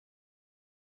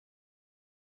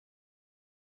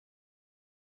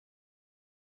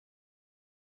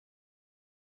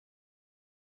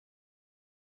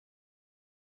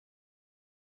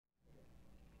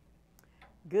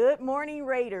Good morning,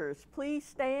 Raiders. Please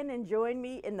stand and join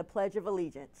me in the Pledge of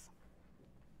Allegiance.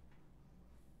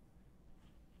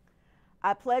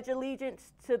 I pledge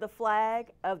allegiance to the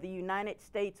flag of the United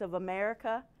States of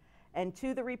America and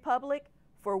to the republic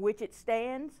for which it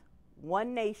stands,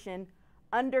 one nation,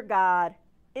 under God,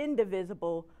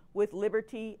 indivisible, with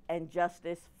liberty and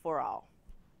justice for all.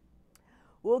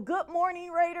 Well, good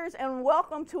morning, Raiders, and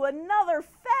welcome to another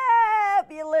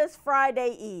fabulous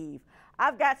Friday Eve.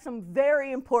 I've got some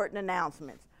very important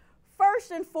announcements.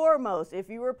 First and foremost, if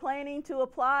you were planning to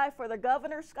apply for the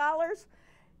Governor's Scholars,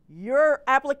 your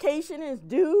application is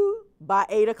due by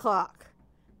 8 o'clock.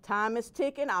 Time is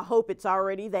ticking. I hope it's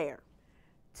already there.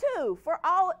 2, for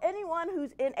anyone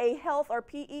who's in a health or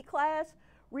PE class,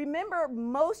 remember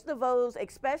most of those,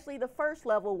 especially the first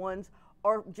level ones,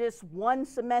 are just one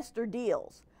semester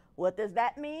deals. What does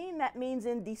that mean? That means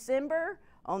in December,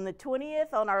 on the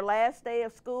 20th, on our last day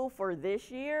of school for this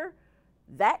year,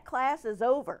 that class is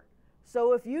over.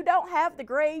 So if you don't have the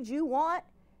grades you want,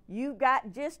 you've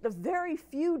got just a very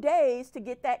few days to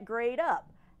get that grade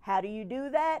up. How do you do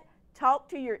that? Talk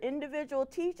to your individual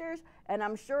teachers, and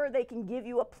I'm sure they can give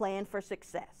you a plan for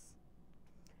success.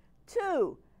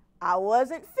 2, I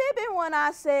wasn't fibbing when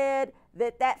I said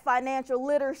that financial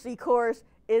literacy course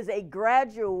is a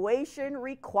graduation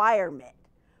requirement.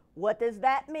 What does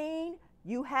that mean?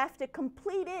 You have to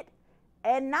complete it,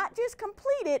 and not just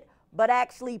complete it, but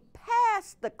actually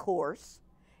pass the course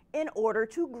in order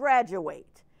to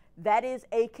graduate. That is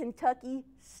a Kentucky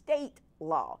state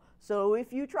law. So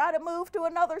if you try to move to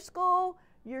another school,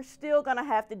 you're still going to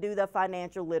have to do the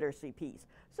financial literacy piece.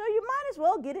 So you might as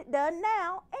well get it done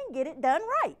now and get it done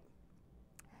right.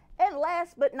 And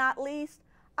last but not least,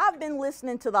 I've been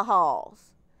listening to the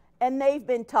halls, and they've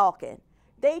been talking.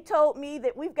 They told me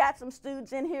that we've got some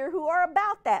students in here who are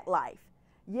about that life.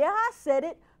 Yeah, I said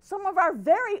it. Some of our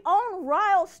very own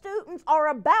Ryle students are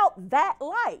about that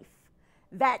life,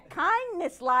 that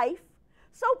kindness life.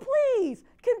 So please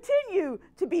continue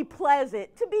to be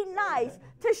pleasant, to be nice,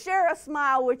 to share a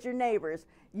smile with your neighbors.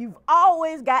 You've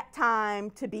always got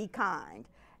time to be kind.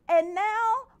 And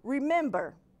now,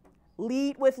 remember,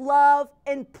 lead with love,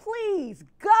 and please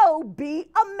go be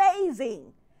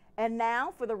amazing. And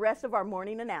now for the rest of our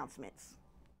morning announcements.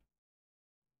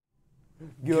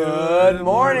 Good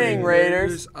morning,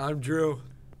 Raiders. I'm Drew.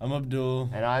 I'm Abdul.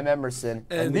 And I'm Emerson.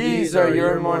 And these are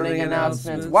your morning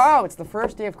announcements. Wow, it's the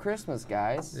first day of Christmas,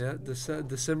 guys. Yeah,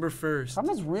 December 1st. Time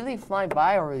has really flying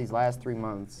by over these last 3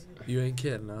 months. You ain't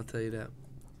kidding, I'll tell you that.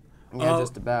 Yeah,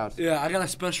 just about. Yeah, I got a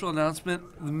special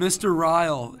announcement. Mr.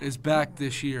 Ryle is back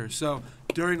this year. So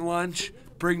during lunch,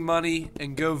 bring money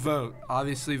and go vote.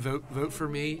 Obviously, vote for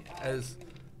me as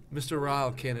Mr.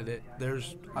 Ryle candidate.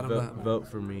 I don't know. Vote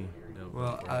for me. No,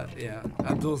 well, yeah,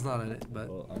 Abdul's not in it, but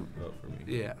vote for me.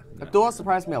 Yeah. Abdul has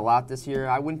surprised me a lot this year.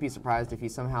 I wouldn't be surprised if he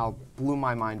somehow blew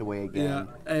my mind away again.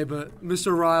 Yeah. Hey, but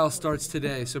Mr. Ryle starts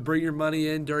today, so bring your money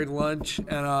in during lunch,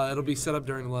 and it'll be set up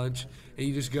during lunch, and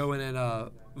you just go in and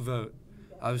vote.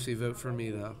 Obviously, vote for me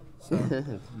though. So.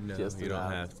 No, you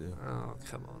don't have to. Oh,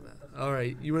 come on, man. All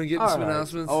right, you want to get into some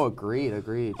announcements? Oh, agreed.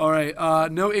 All right,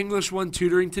 no English 1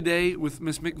 tutoring today with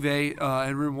Miss McVeigh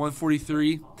in room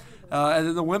 143. And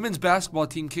then the women's basketball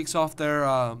team kicks off their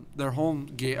home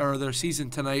game or their season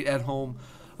tonight at home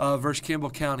versus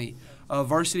Campbell County.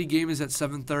 Varsity game is at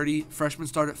 7:30. Freshmen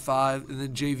start at 5, and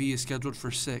then JV is scheduled for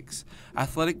 6.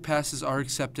 Athletic passes are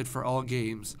accepted for all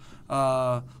games.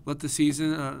 Let the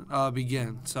season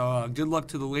begin. So good luck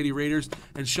to the Lady Raiders,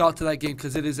 and shout out to that game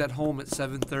because it is at home at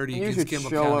 7:30 against Campbell County. You should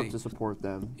show up to support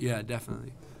them. Yeah,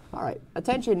 definitely. All right.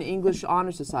 Attention, English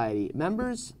Honor Society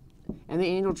members, and the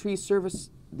Angel Tree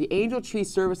Service. The Angel Tree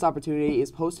Service opportunity is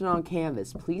posted on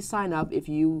Canvas. Please sign up if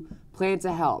you plan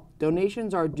to help.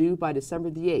 Donations are due by December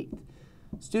the 8th.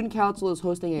 Student Council is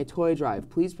hosting a toy drive.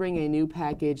 Please bring a new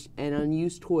package and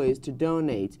unused toys to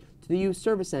donate to the Youth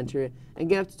Service Center and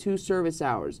get up to 2 service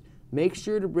hours. Make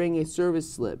sure to bring a service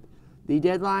slip. The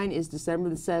deadline is December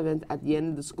the 7th at the end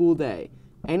of the school day.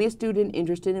 Any student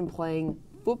interested in playing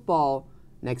football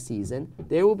next season,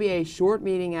 there will be a short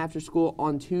meeting after school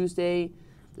on Tuesday,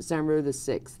 December the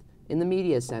 6th in the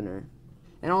Media Center.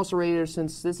 And also, Raiders,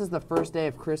 since this is the first day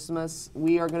of Christmas,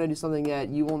 we are going to do something that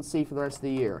you won't see for the rest of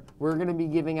the year. We're going to be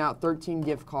giving out 13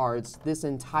 gift cards this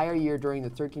entire year during the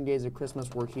 13 days of Christmas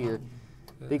we're here,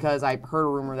 because I heard a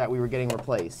rumor that we were getting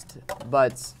replaced.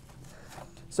 But,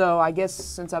 so I guess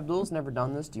since Abdul's never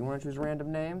done this, do you want to choose a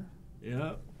random name?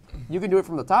 Yeah. You can do it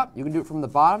from the top, you can do it from the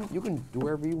bottom, you can do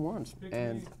wherever you want.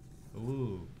 And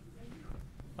ooh.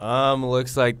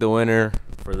 Looks like the winner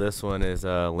for this one is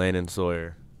Landon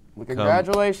Sawyer. Well,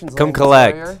 congratulations, Come Landon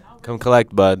collect. Sawyer. Come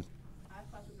collect, bud.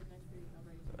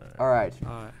 All right.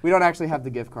 All right. We don't actually have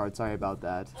the gift card. Sorry about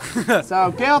that.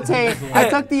 So guilty. I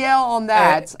took the L on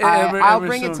that. I'll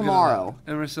bring it tomorrow.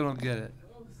 Emerson will get it.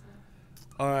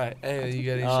 All right. Hey, you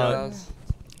got any shout-outs?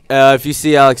 If you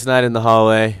see Alex Knight in the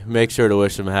hallway, make sure to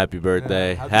wish him a happy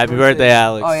birthday. Yeah, happy birthday,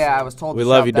 Alex. Oh yeah, I was told We to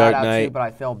love shout you, that Dark out Knight. too, but I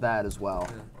failed that as well.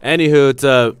 Anywho, it's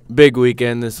a big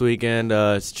weekend this weekend.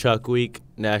 It's Chuck Week,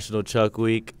 National Chuck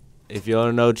Week. If you want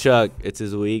to know Chuck, it's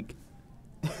his week.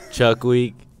 Chuck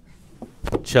Week.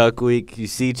 Chuck Week. You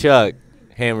see Chuck,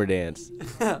 hammer dance.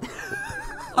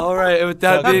 All right. And with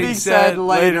that being said,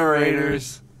 later,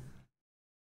 Raiders.